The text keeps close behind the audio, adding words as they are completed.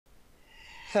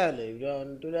Hello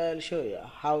everyone, today I'll show you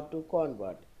how to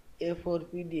convert A4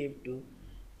 PDF to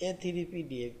A3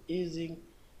 PDF using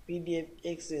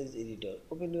PDF-XChange Editor.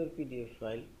 Open your PDF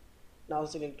file. Now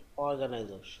select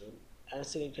Organize option and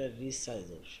select a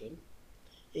Resize option.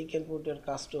 You can put your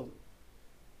custom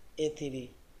A3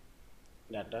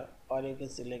 data or you can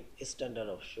select Standard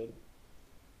option.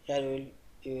 Here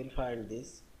you will find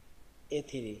this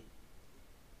A3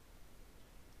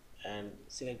 and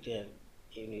select here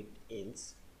unit inch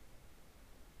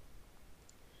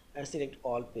and select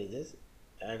all pages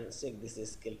and check this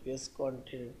scale page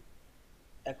content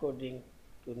according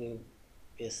to new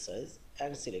page size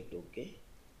and select OK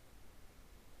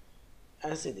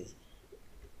and see this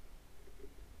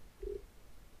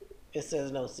page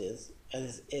size now says as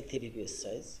is A3 page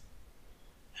size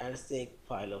and check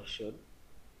file option,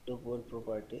 document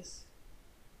properties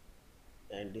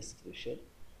and description.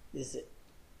 This is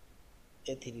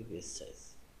A3 page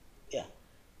size. Yeah,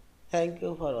 thank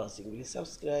you for watching. Please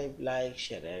subscribe, like,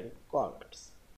 share and comments.